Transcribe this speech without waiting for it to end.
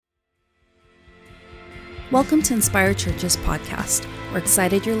Welcome to Inspire Church's podcast. We're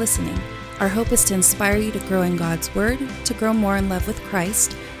excited you're listening. Our hope is to inspire you to grow in God's Word, to grow more in love with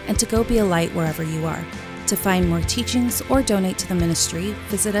Christ, and to go be a light wherever you are. To find more teachings or donate to the ministry,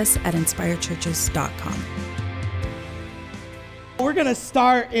 visit us at inspirechurches.com. We're going to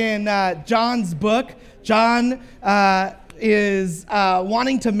start in John's book. John is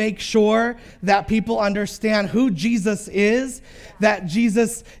wanting to make sure that people understand who Jesus is, that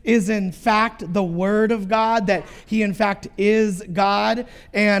Jesus is in fact the Word of God, that he in fact is God.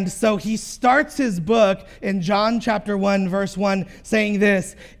 And so he starts his book in John chapter 1, verse 1, saying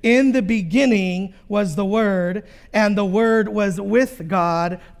this: "In the beginning was the Word, and the Word was with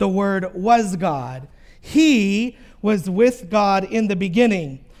God, the Word was God. He was with God in the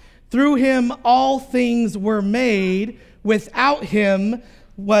beginning. Through him all things were made. Without him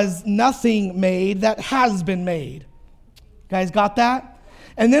was nothing made that has been made." Guys, got that?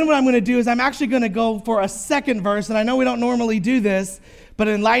 And then what I'm going to do is I'm actually going to go for a second verse, and I know we don't normally do this, but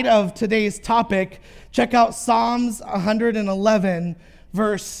in light of today's topic, check out Psalms 111,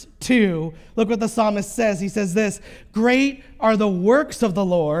 verse 2. Look what the psalmist says. He says this: "Great are the works of the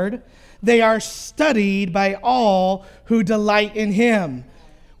Lord. They are studied by all who delight in him."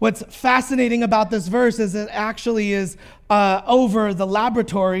 What's fascinating about this verse is it actually is over the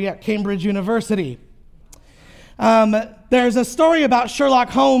laboratory at Cambridge University. There's a story about Sherlock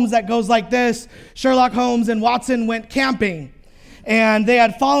Holmes that goes like this. Sherlock Holmes and Watson went camping, and they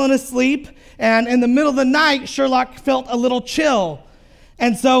had fallen asleep, and in the middle of the night, Sherlock felt a little chill.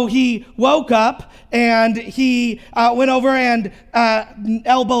 And so he woke up, and he went over and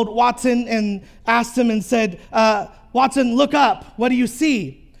elbowed Watson and asked him and said, "Watson, look up. What do you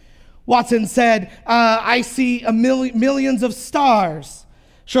see?" Watson said, "I see millions of stars."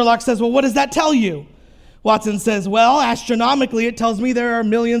 Sherlock says, "Well, what does that tell you?" Watson says, "Well, astronomically, it tells me there are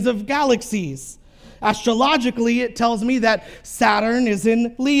millions of galaxies. Astrologically, it tells me that Saturn is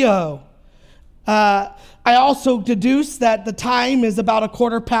in Leo. I also deduce that the time is about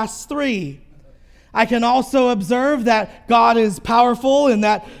 3:15. I can also observe that God is powerful and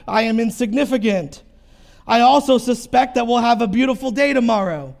that I am insignificant. I also suspect that we'll have a beautiful day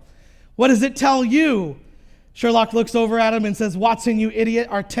tomorrow. What does it tell you?" Sherlock looks over at him and says, "Watson, you idiot,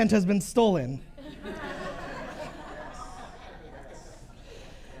 our tent has been stolen."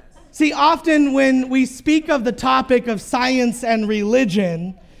 See, often when we speak of the topic of science and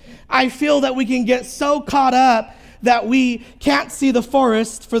religion, I feel that we can get so caught up that we can't see the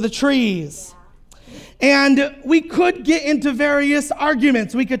forest for the trees. And we could get into various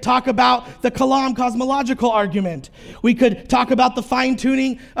arguments. We could talk about the Kalam cosmological argument. We could talk about the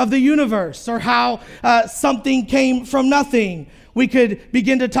fine-tuning of the universe, or how something came from nothing. We could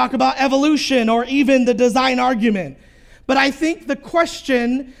begin to talk about evolution, or even the design argument. But I think the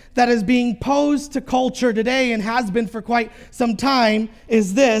question that is being posed to culture today, and has been for quite some time,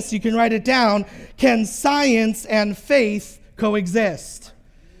 is this. You can write it down. Can science and faith coexist?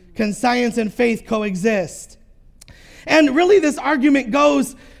 Can science and faith coexist? And really this argument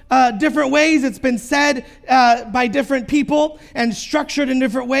goes different ways. It's been said by different people and structured in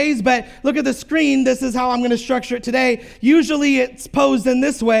different ways, but look at the screen. This is how I'm going to structure it today. Usually it's posed in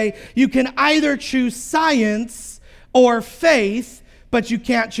this way. You can either choose science or faith, but you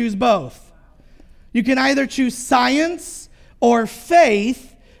can't choose both. You can either choose science or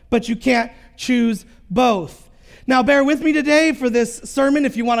faith, but you can't choose both. Now, bear with me today for this sermon,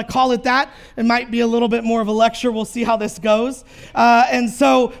 if you want to call it that. It might be a little bit more of a lecture. We'll see how this goes.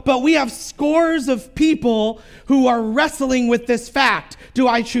 But we have scores of people who are wrestling with this fact. Do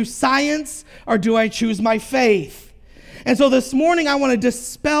I choose science or do I choose my faith? And so this morning, I want to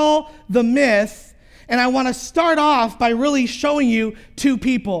dispel the myth, and I want to start off by really showing you two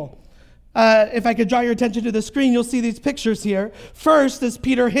people. If I could draw your attention to the screen, you'll see these pictures here. First is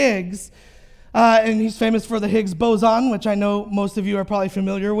Peter Higgs. And he's famous for the Higgs boson, which I know most of you are probably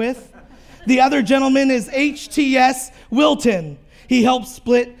familiar with. The other gentleman is H.T.S. Wilton. He helped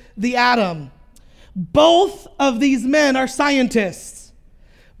split the atom. Both of these men are scientists.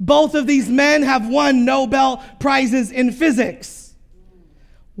 Both of these men have won Nobel Prizes in physics.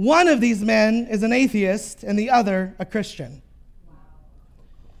 One of these men is an atheist, and the other a Christian.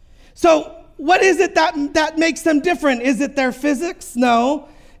 So what is it that makes them different? Is it their physics? No.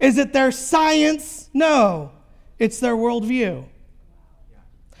 Is it their science? No, it's their worldview.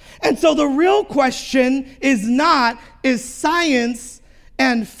 And so the real question is not, is science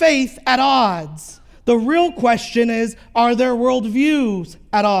and faith at odds? The real question is, are their worldviews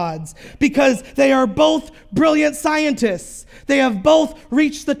at odds? Because they are both brilliant scientists. They have both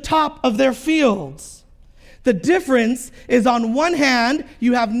reached the top of their fields. The difference is on one hand,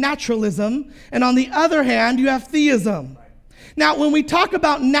 you have naturalism, and on the other hand, you have theism. Now, when we talk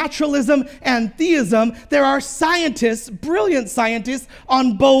about naturalism and theism, there are scientists, brilliant scientists,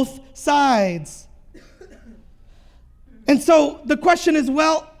 on both sides. And so the question is,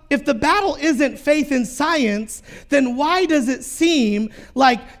 well, if the battle isn't faith and science, then why does it seem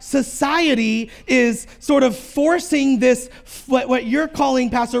like society is sort of forcing this, what you're calling,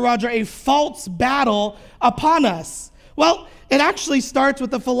 Pastor Roger, a false battle upon us? Well, it actually starts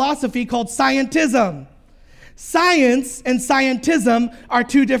with a philosophy called scientism. Science and scientism are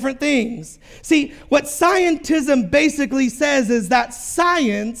two different things. See, what scientism basically says is that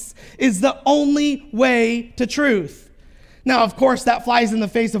science is the only way to truth. Now, of course, that flies in the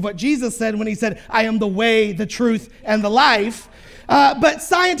face of what Jesus said when he said, I am the way, the truth, and the life. But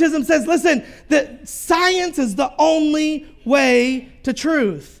scientism says, listen, that science is the only way to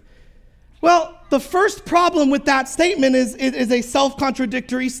truth. Well, the first problem with that statement is it is a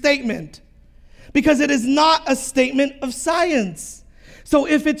self-contradictory statement, because it is not a statement of science. So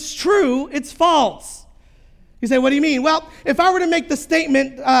if it's true, it's false. You say, what do you mean? Well, if I were to make the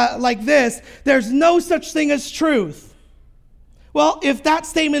statement like this, there's no such thing as truth. Well, if that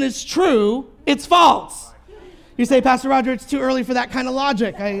statement is true, it's false. You say, Pastor Roger, it's too early for that kind of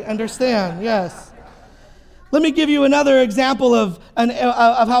logic. I understand, yes. Let me give you another example of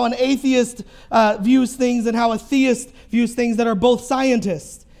how an atheist views things and how a theist views things that are both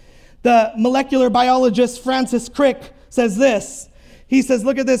scientists. The molecular biologist Francis Crick says this. He says,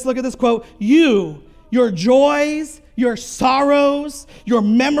 look at this quote, your joys, your sorrows, your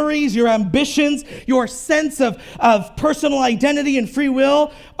memories, your ambitions, your sense of personal identity and free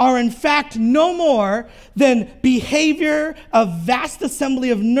will are in fact no more than behavior of vast assembly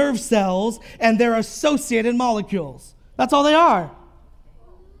of nerve cells and their associated molecules. That's all they are.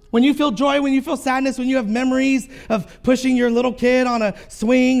 When you feel joy, when you feel sadness, when you have memories of pushing your little kid on a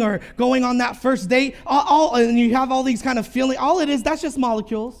swing or going on that first date, and you have all these kind of feelings, all it is, that's just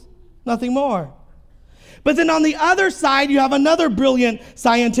molecules, nothing more. But then on the other side, you have another brilliant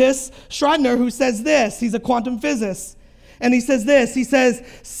scientist, Schrödinger, who says this. He's a quantum physicist. And he says this. He says,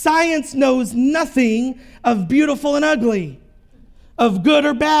 science knows nothing of beautiful and ugly, of good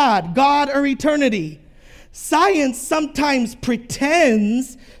or bad, God or eternity. Science sometimes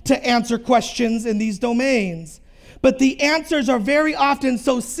pretends to answer questions in these domains, but the answers are very often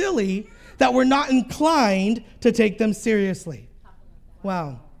so silly that we're not inclined to take them seriously.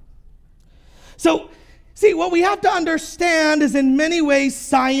 Wow. So, see, what we have to understand is in many ways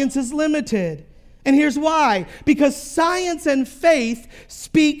science is limited. And here's why. Because science and faith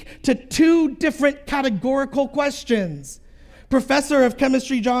speak to two different categorical questions. Professor of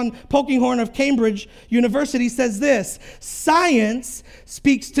chemistry John Polkinghorne of Cambridge University says this: science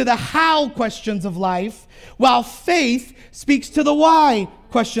speaks to the how questions of life, while faith speaks to the why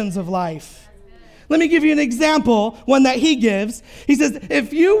questions of life. Let me give you an example, one that he gives. He says,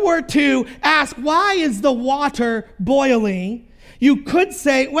 if you were to ask, why is the water boiling? You could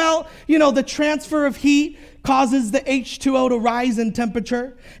say, well, the transfer of heat causes the H2O to rise in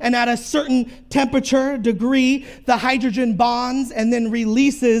temperature, and at a certain temperature degree, the hydrogen bonds and then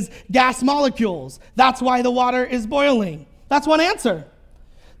releases gas molecules. That's why the water is boiling. That's one answer.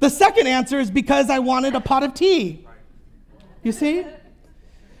 The second answer is because I wanted a pot of tea. You see?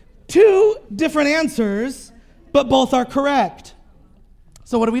 Two different answers, but both are correct.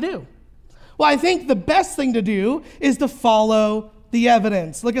 So what do we do? Well, I think the best thing to do is to follow the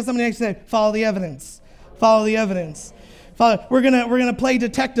evidence. Look at somebody next to you, follow the evidence. Follow the evidence. We're gonna play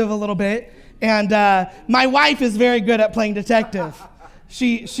detective a little bit, and my wife is very good at playing detective.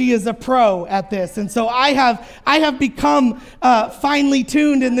 She is a pro at this, and so I have become finely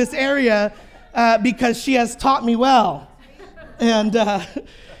tuned in this area because she has taught me well. And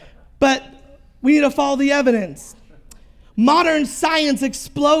but we need to follow the evidence. Modern science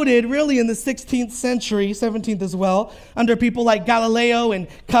exploded really in the 16th century, 17th as well, under people like Galileo and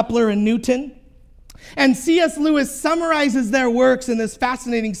Kepler and Newton. And C.S. Lewis summarizes their works in this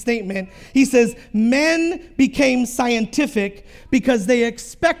fascinating statement. He says, men became scientific because they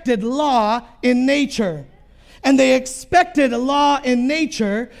expected law in nature. And they expected a law in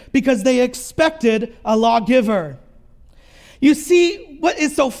nature because they expected a lawgiver. You see, what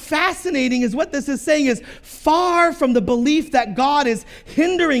is so fascinating is what this is saying is far from the belief that God is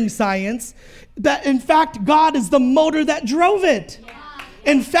hindering science, that in fact God is the motor that drove it. Yeah.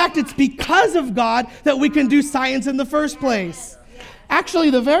 In fact, it's because of God that we can do science in the first place. Actually,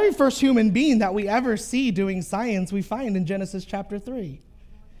 the very first human being that we ever see doing science we find in Genesis chapter 3.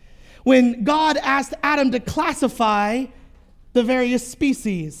 When God asked Adam to classify the various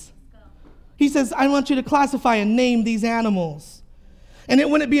species. He says, I want you to classify and name these animals. And it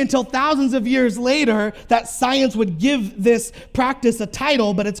wouldn't be until thousands of years later that science would give this practice a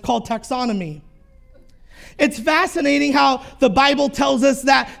title, but it's called taxonomy. It's fascinating how the Bible tells us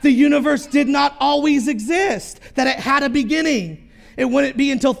that the universe did not always exist, that it had a beginning. It wouldn't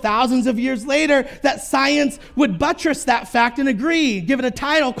be until thousands of years later that science would buttress that fact and agree, give it a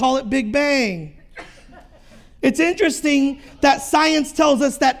title, call it Big Bang. It's interesting that science tells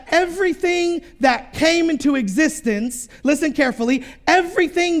us that everything that came into existence, listen carefully,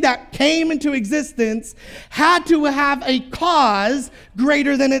 everything that came into existence had to have a cause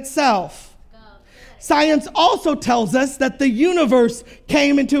greater than itself. Science also tells us that the universe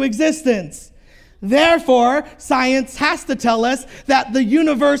came into existence. Therefore, science has to tell us that the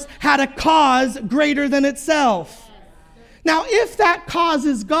universe had a cause greater than itself. Now, if that cause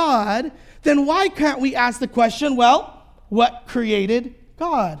is God, then why can't we ask the question, well, what created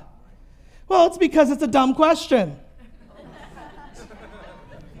God? Well, it's because it's a dumb question.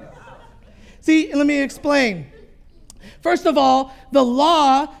 See, let me explain. First of all, the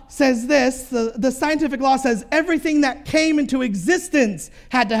law says this, the scientific law says everything that came into existence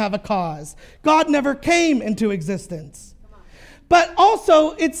had to have a cause. God never came into existence. But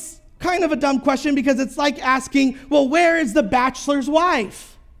also, it's kind of a dumb question because it's like asking, well, where is the bachelor's wife?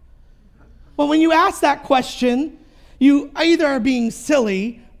 Well, when you ask that question, you either are being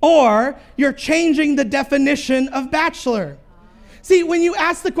silly or you're changing the definition of bachelor. See, when you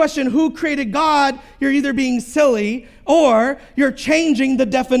ask the question, who created God, you're either being silly or you're changing the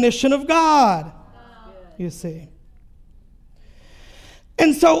definition of God. You see.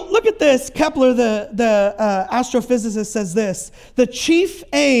 And so look at this. Kepler, the astrophysicist, says this: the chief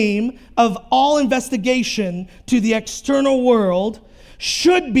aim of all investigation to the external world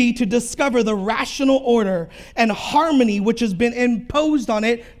should be to discover the rational order and harmony which has been imposed on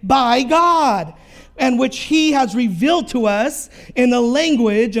it by God, and which he has revealed to us in the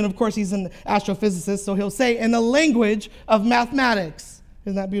language, and of course he's an astrophysicist, so he'll say in the language of mathematics.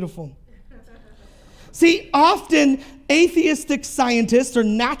 Isn't that beautiful? See, often atheistic scientists or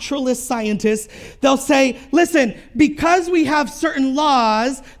naturalist scientists, they'll say, listen, because we have certain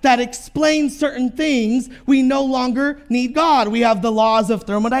laws that explain certain things, we no longer need God. We have the laws of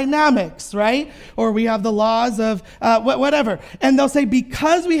thermodynamics, right? Or we have the laws of whatever. And they'll say,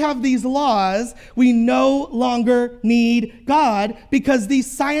 because we have these laws, we no longer need God because these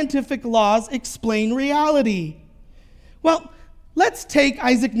scientific laws explain reality. Well, let's take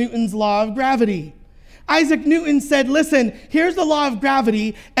Isaac Newton's law of gravity. Isaac Newton said, listen, here's the law of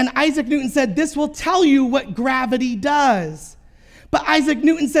gravity. And Isaac Newton said, this will tell you what gravity does. But Isaac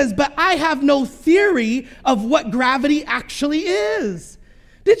Newton says, but I have no theory of what gravity actually is.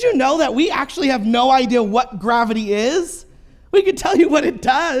 Did you know that we actually have no idea what gravity is? We can tell you what it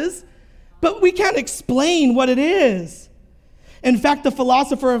does, but we can't explain what it is. In fact, the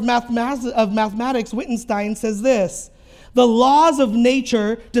philosopher of mathematics, Wittgenstein, says this: the laws of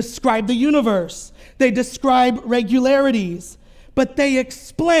nature describe the universe. They describe regularities, but they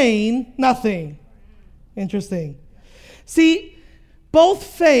explain nothing. Interesting. See, both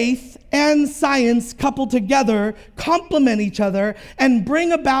faith and science coupled together complement each other and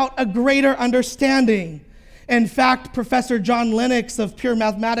bring about a greater understanding. In fact, Professor John Lennox of Pure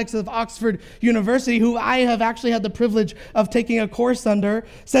Mathematics of Oxford University, who I have actually had the privilege of taking a course under,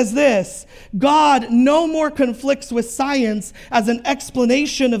 says this: God no more conflicts with science as an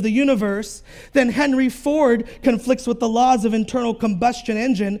explanation of the universe than Henry Ford conflicts with the laws of internal combustion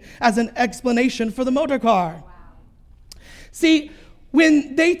engine as an explanation for the motor car. See,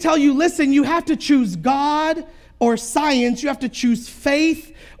 when they tell you, listen, you have to choose God or science, you have to choose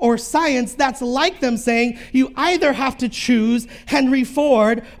faith or science, that's like them saying you either have to choose Henry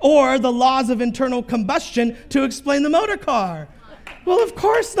Ford or the laws of internal combustion to explain the motor car. Well, of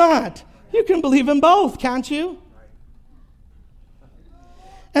course not. You can believe in both, can't you?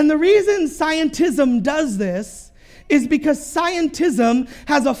 And the reason scientism does this is because scientism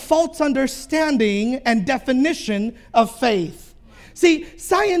has a false understanding and definition of faith. See,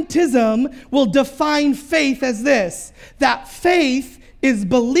 scientism will define faith as this: that faith is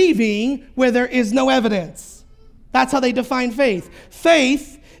believing where there is no evidence. That's how they define faith.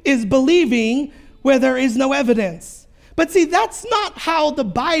 Faith is believing where there is no evidence. But see, that's not how the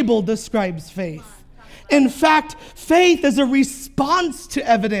Bible describes faith. In fact, faith is a response to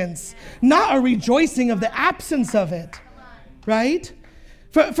evidence, not a rejoicing of the absence of it, right?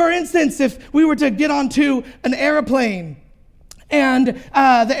 For instance, if we were to get onto an airplane And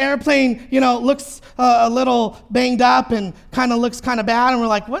the airplane, looks a little banged up and kind of looks kind of bad. And we're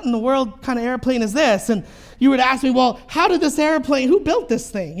like, what in the world kind of airplane is this? And you would ask me, well, how did this airplane, who built this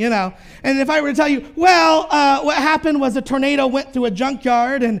thing, And if I were to tell you, well, what happened was a tornado went through a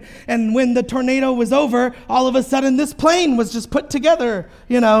junkyard. And when the tornado was over, all of a sudden this plane was just put together,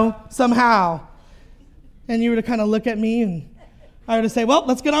 somehow. And you were to kind of look at me and I were to say, well,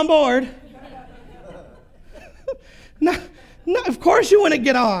 let's get on board. No, of course you wouldn't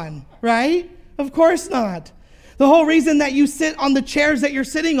get on, right? Of course not. The whole reason that you sit on the chairs that you're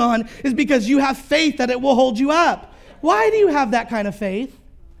sitting on is because you have faith that it will hold you up. Why do you have that kind of faith?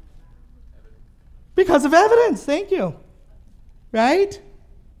 Because of evidence, thank you. Right?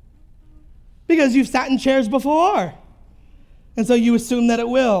 Because you've sat in chairs before. And so you assume that it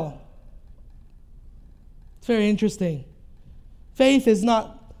will. It's very interesting. Faith is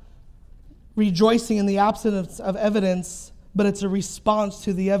not rejoicing in the absence of evidence, but it's a response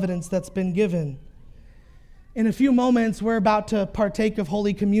to the evidence that's been given. In a few moments, we're about to partake of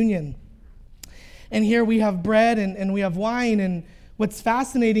Holy Communion. And here we have bread and we have wine. And what's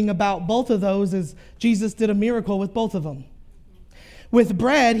fascinating about both of those is Jesus did a miracle with both of them. With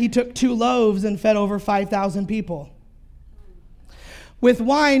bread, he took 2 loaves and fed over 5,000 people. With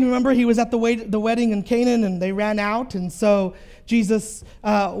wine, remember, he was at the wedding in Canaan and they ran out. And so Jesus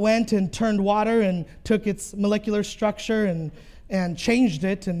went and turned water and took its molecular structure and changed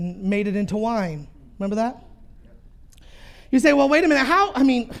it and made it into wine. Remember that? You say, well, wait a minute. How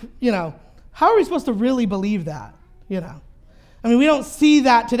are we supposed to really believe that? We don't see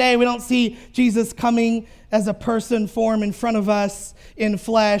that today. We don't see Jesus coming as a person form in front of us in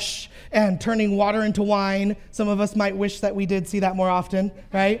flesh and turning water into wine. Some of us might wish that we did see that more often,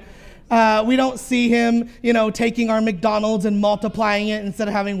 right? We don't see him, taking our McDonald's and multiplying it. Instead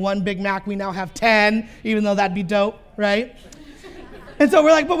of having 1 Big Mac, we now have 10, even though that'd be dope, right? And so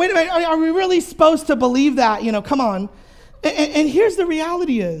we're like, but wait a minute, are we really supposed to believe that? Come on. And here's the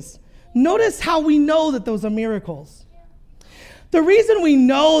reality is, notice how we know that those are miracles. The reason we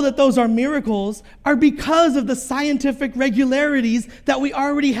know that those are miracles are because of the scientific regularities that we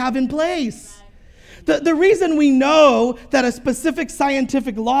already have in place. The reason we know that a specific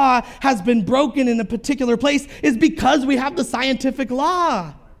scientific law has been broken in a particular place is because we have the scientific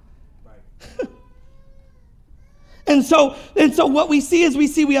law. Right. And so what we see is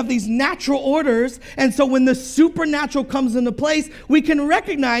we have these natural orders, and so when the supernatural comes into place, we can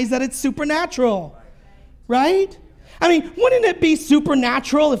recognize that it's supernatural. Right? Wouldn't it be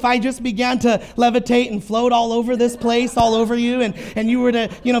supernatural if I just began to levitate and float all over this place, all over you, and you were to,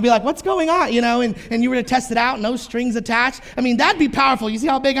 be like, what's going on, and you were to test it out, no strings attached? That'd be powerful. You see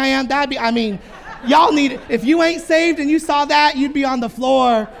how big I am? Y'all need it. If you ain't saved and you saw that, you'd be on the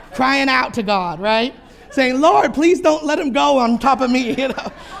floor crying out to God, right? Saying, Lord, please don't let him go on top of me,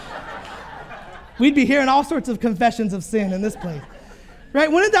 We'd be hearing all sorts of confessions of sin in this place. Right?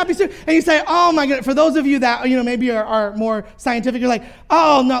 Wouldn't that be so? And you say, oh my goodness, for those of you that, maybe are more scientific, you're like,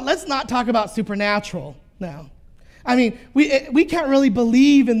 oh no, let's not talk about supernatural now. We can't really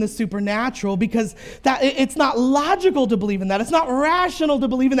believe in the supernatural because it's not logical to believe in that. It's not rational to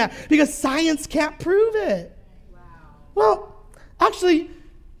believe in that because science can't prove it. Wow. Well, actually,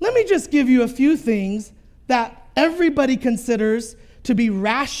 let me just give you a few things that everybody considers to be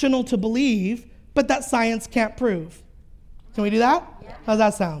rational to believe, but that science can't prove. Can we do that? Yeah. How's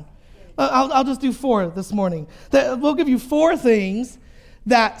that sound? I'll just do 4 this morning. We'll give you 4 things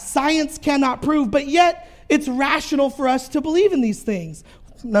that science cannot prove, but yet it's rational for us to believe in these things.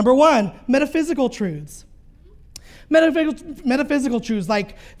 Number 1, metaphysical truths. Metaphysical truths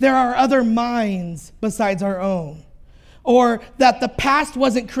like there are other minds besides our own. Or that the past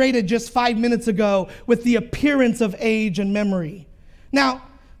wasn't created just 5 minutes ago with the appearance of age and memory. Now,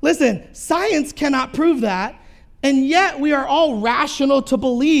 listen, science cannot prove that, and yet we are all rational to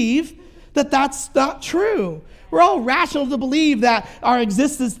believe that that's not true. We're all rational to believe that our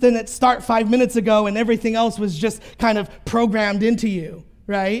existence didn't start 5 minutes ago and everything else was just kind of programmed into you,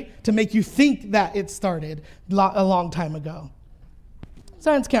 right? To make you think that it started a long time ago.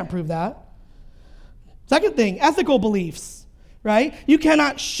 Science can't prove that. Second thing, ethical beliefs, right? You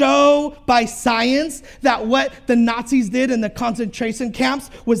cannot show by science that what the Nazis did in the concentration camps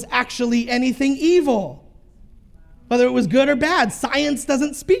was actually anything evil. Whether it was good or bad, science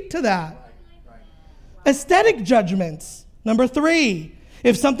doesn't speak to that. Aesthetic judgments. Number 3,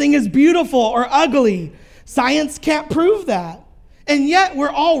 if something is beautiful or ugly, science can't prove that. And yet we're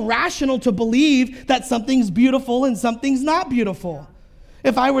all rational to believe that something's beautiful and something's not beautiful.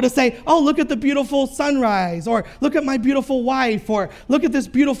 If I were to say, oh, look at the beautiful sunrise, or look at my beautiful wife, or look at this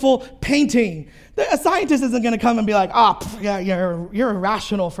beautiful painting, a scientist isn't going to come and be like, yeah, you're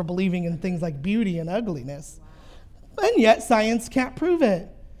irrational for believing in things like beauty and ugliness. And yet science can't prove it.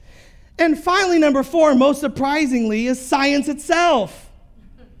 And finally, number 4, most surprisingly, is science itself.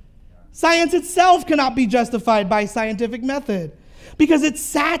 Science itself cannot be justified by scientific method because it's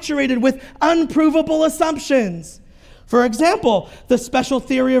saturated with unprovable assumptions. For example, the special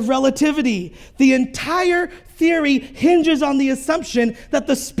theory of relativity. The entire theory hinges on the assumption that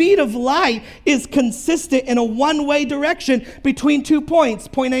the speed of light is consistent in a one-way direction between 2 points,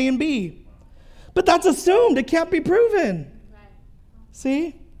 point A and B. But that's assumed. It can't be proven.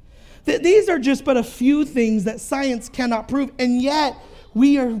 See? These are just but a few things that science cannot prove, and yet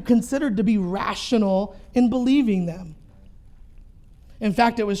we are considered to be rational in believing them. In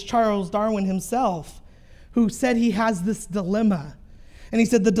fact, it was Charles Darwin himself who said he has this dilemma. And he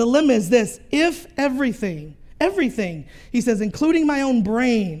said, the dilemma is this: if everything, he says, including my own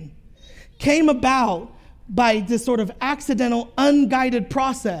brain, came about by this sort of accidental, unguided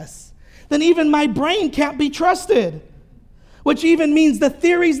process, then even my brain can't be trusted, which even means the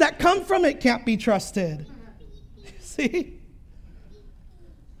theories that come from it can't be trusted. See?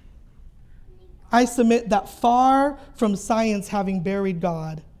 I submit that far from science having buried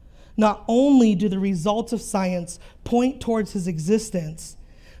God, not only do the results of science point towards his existence,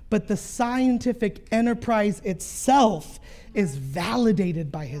 but the scientific enterprise itself is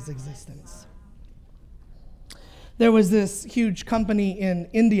validated by his existence. There was this huge company in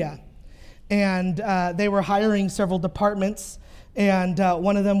India, and they were hiring several departments, and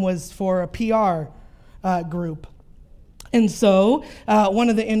one of them was for a PR group. And so one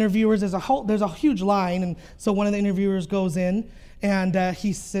of the interviewers, there's a huge line, and so one of the interviewers goes in, and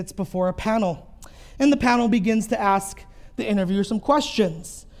he sits before a panel. And the panel begins to ask the interviewer some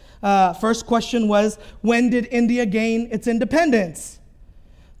questions. First question was, when did India gain its independence?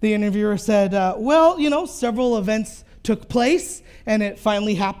 The interviewer said, several events took place, and it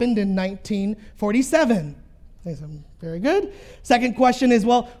finally happened in 1947. I said, very good. Second question is,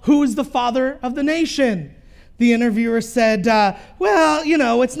 who is the father of the nation? The interviewer said,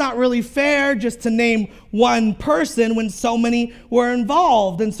 it's not really fair just to name one person when so many were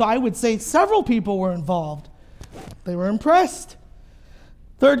involved. And so I would say several people were involved. They were impressed.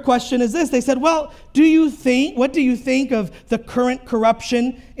 Third question is this. They said, what do you think of the current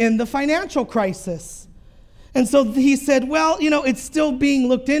corruption in the financial crisis? And so he said, it's still being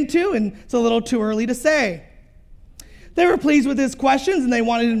looked into, and it's a little too early to say. They were pleased with his questions, and they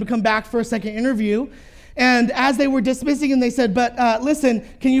wanted him to come back for a second interview. And as they were dismissing him, they said, but listen,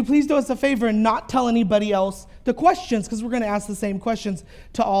 can you please do us a favor and not tell anybody else the questions, because we're going to ask the same questions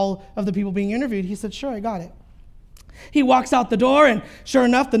to all of the people being interviewed. He said, sure, I got it. He walks out the door, and sure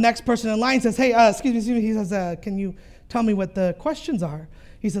enough, the next person in line says, hey, excuse me. He says, can you tell me what the questions are?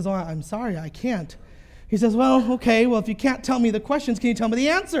 He says, oh, I'm sorry, I can't. He says, okay, if you can't tell me the questions, can you tell me the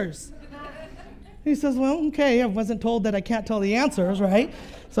answers? He says, okay, I wasn't told that I can't tell the answers, right?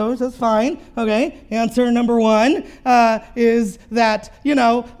 So he says, fine, okay. Answer number 1 is that,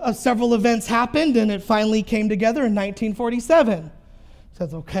 several events happened and it finally came together in 1947. He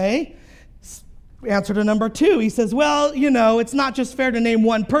says, okay. Answer to number 2, he says, it's not just fair to name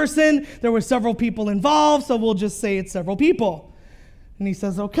one person. There were several people involved, so we'll just say it's several people. And he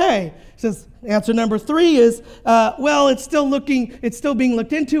says, okay. He says, answer number 3 is, it's still being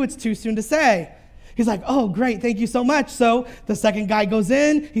looked into. It's too soon to say. He's like, oh, great, thank you so much. So the second guy goes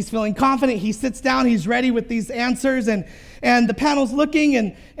in, he's feeling confident, he sits down, he's ready with these answers, and the panel's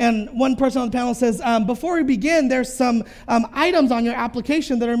looking, and one person on the panel says, before we begin, there's some items on your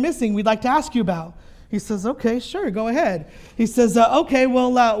application that are missing we'd like to ask you about. He says, okay, sure, go ahead. He says,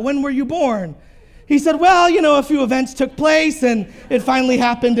 when were you born? He said, a few events took place, and it finally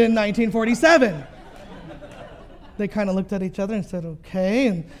happened in 1947. They kind of looked at each other and said, okay,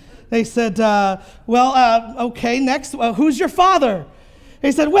 and they said, okay, next, who's your father?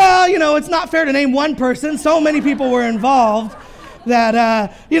 He said, it's not fair to name one person. So many people were involved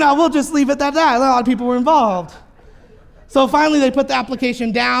that, we'll just leave it at that. A lot of people were involved. So finally they put the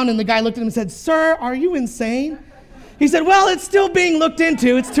application down, and the guy looked at him and said, sir, are you insane? He said, it's still being looked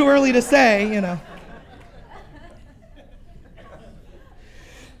into. It's too early to say,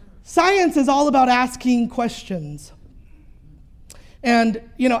 Science is all about asking questions. And,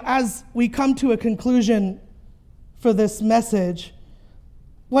 as we come to a conclusion for this message,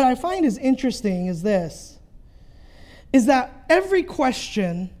 what I find is interesting is this, is that every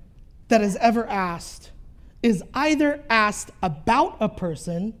question that is ever asked is either asked about a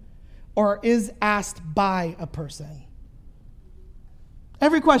person or is asked by a person.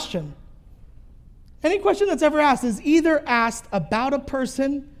 Every question. Any question that's ever asked is either asked about a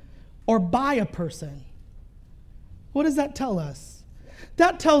person or by a person. What does that tell us?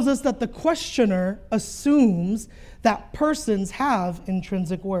 That tells us that the questioner assumes that persons have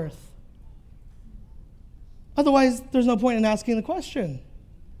intrinsic worth. Otherwise, there's no point in asking the question.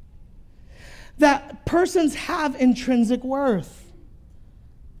 That persons have intrinsic worth.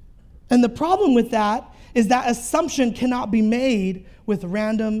 And the problem with that is that assumption cannot be made with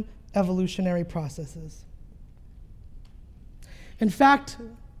random evolutionary processes. In fact,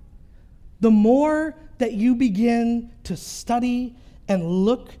 the more that you begin to study and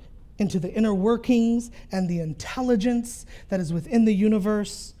look into the inner workings and the intelligence that is within the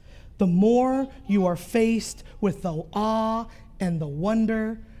universe, the more you are faced with the awe and the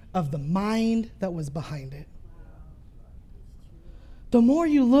wonder of the mind that was behind it. The more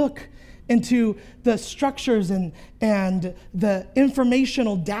you look into the structures and the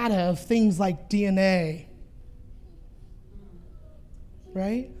informational data of things like DNA,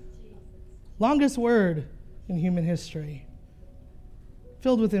 right? Longest word in human history,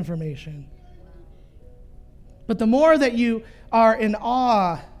 filled with information. But the more that you are in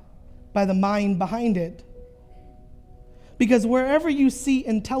awe by the mind behind it, because wherever you see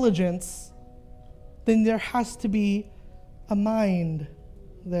intelligence, then there has to be a mind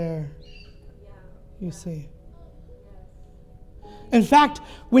there, you see. In fact,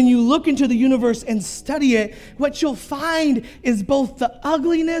 when you look into the universe and study it, what you'll find is both the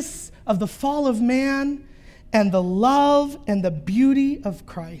ugliness of the fall of man and the love and the beauty of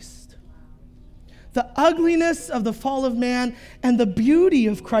Christ. The ugliness of the fall of man and the beauty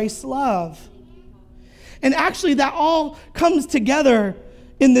of Christ's love. And actually, that all comes together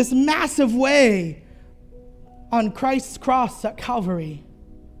in this massive way on Christ's cross at Calvary.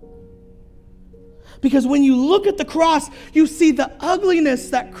 Because when you look at the cross, you see the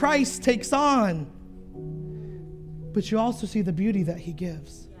ugliness that Christ takes on. But you also see the beauty that he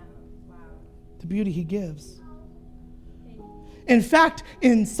gives. The beauty he gives. In fact,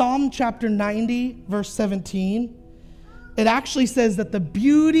 in Psalm chapter 90, verse 17, it actually says that the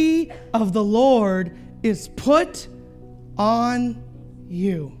beauty of the Lord is put on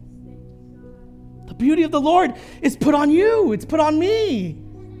you. The beauty of the Lord is put on you. It's put on me.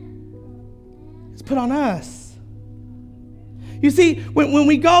 It's put on us. You see, when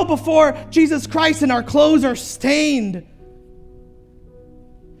we go before Jesus Christ and our clothes are stained,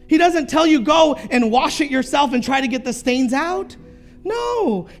 he doesn't tell you go and wash it yourself and try to get the stains out.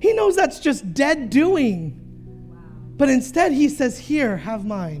 No, he knows that's just dead doing. But instead he says, here, have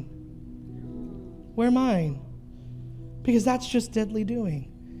mine. Wear mine. Because that's just deadly doing.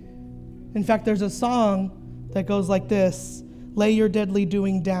 In fact, there's a song that goes like this: lay your deadly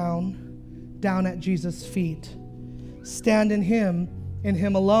doing down at Jesus' feet. Stand in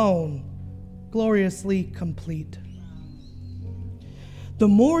him alone, gloriously complete. The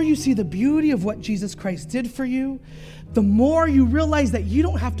more you see the beauty of what Jesus Christ did for you, the more you realize that you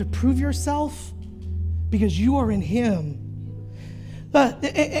don't have to prove yourself because you are in him.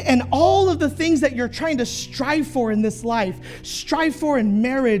 And all of the things that you're trying to strive for in this life, strive for in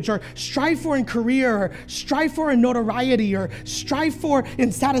marriage, or strive for in career, or strive for in notoriety, or strive for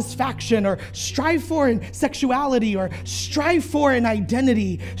in satisfaction, or strive for in sexuality, or strive for in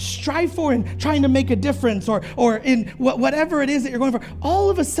identity, strive for in trying to make a difference, or in whatever it is that you're going for, all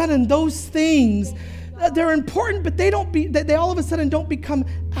of a sudden those things, they're important, but they all of a sudden don't become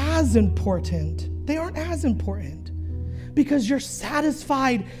as important. They aren't as important. Because you're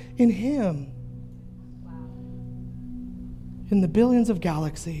satisfied in him. Wow. In the billions of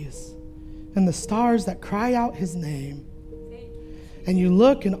galaxies and the stars that cry out his name. And you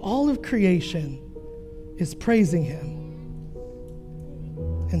look and all of creation is praising him.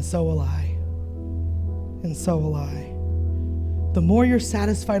 And so will I. And so will I. The more you're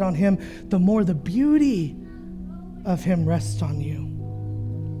satisfied on him, the more the beauty of him rests on you.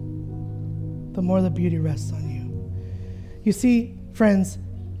 The more the beauty rests on you. You see, friends,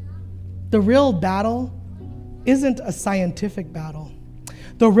 the real battle isn't a scientific battle.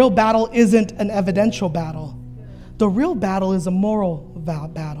 The real battle isn't an evidential battle. The real battle is a moral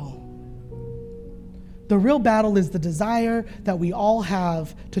battle. The real battle is the desire that we all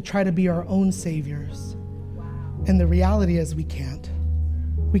have to try to be our own saviors. And the reality is we can't.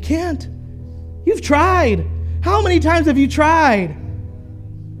 We can't. You've tried. How many times have you tried?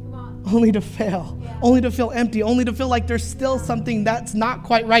 Only to fail, only to feel empty, only to feel like there's still something that's not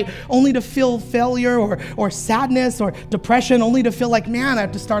quite right, only to feel failure or sadness or depression, only to feel like, man, I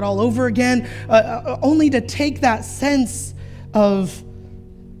have to start all over again, only to take that sense of,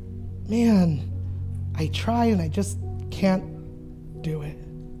 man, I try and I just can't do it.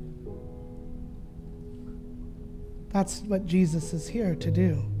 That's what Jesus is here to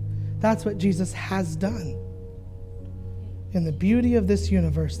do. That's what Jesus has done in the beauty of this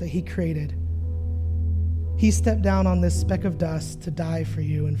universe that he created. He stepped down on this speck of dust to die for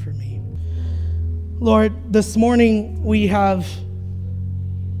you and for me. Lord, this morning we have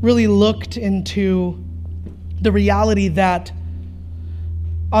really looked into the reality that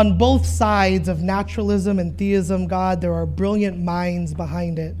on both sides of naturalism and theism, God, there are brilliant minds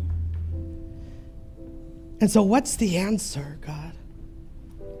behind it. And so what's the answer, God?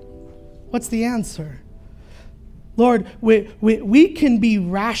 What's the answer? Lord, we can be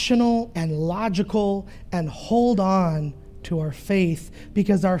rational and logical and hold on to our faith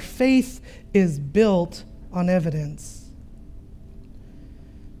because our faith is built on evidence.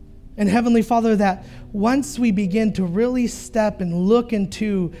 And Heavenly Father, that once we begin to really step and look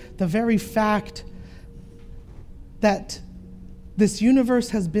into the very fact that this universe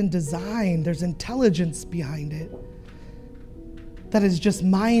has been designed, there's intelligence behind it that is just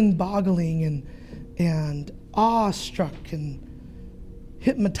mind-boggling and awestruck and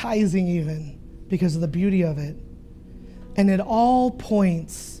hypnotizing even because of the beauty of it. And it all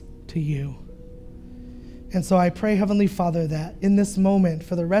points to you. And so I pray, Heavenly Father, that in this moment,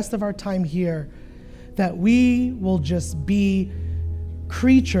 for the rest of our time here, that we will just be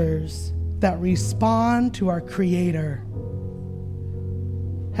creatures that respond to our Creator.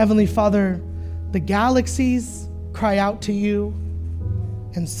 Heavenly Father, the galaxies cry out to you,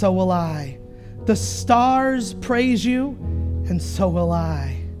 and so will I. The stars praise you, and so will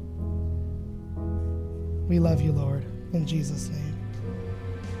I. We love you, Lord, in Jesus' name.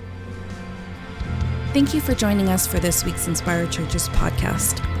 Thank you for joining us for this week's Inspire Churches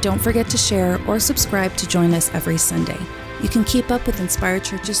podcast. Don't forget to share or subscribe to join us every Sunday. You can keep up with Inspire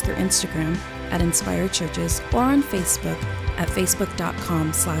Churches through Instagram at Inspire Churches or on Facebook at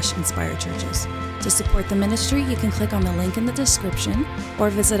facebook.com/Inspire Churches. To support the ministry, you can click on the link in the description or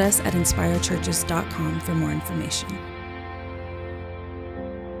visit us at inspirechurches.com for more information.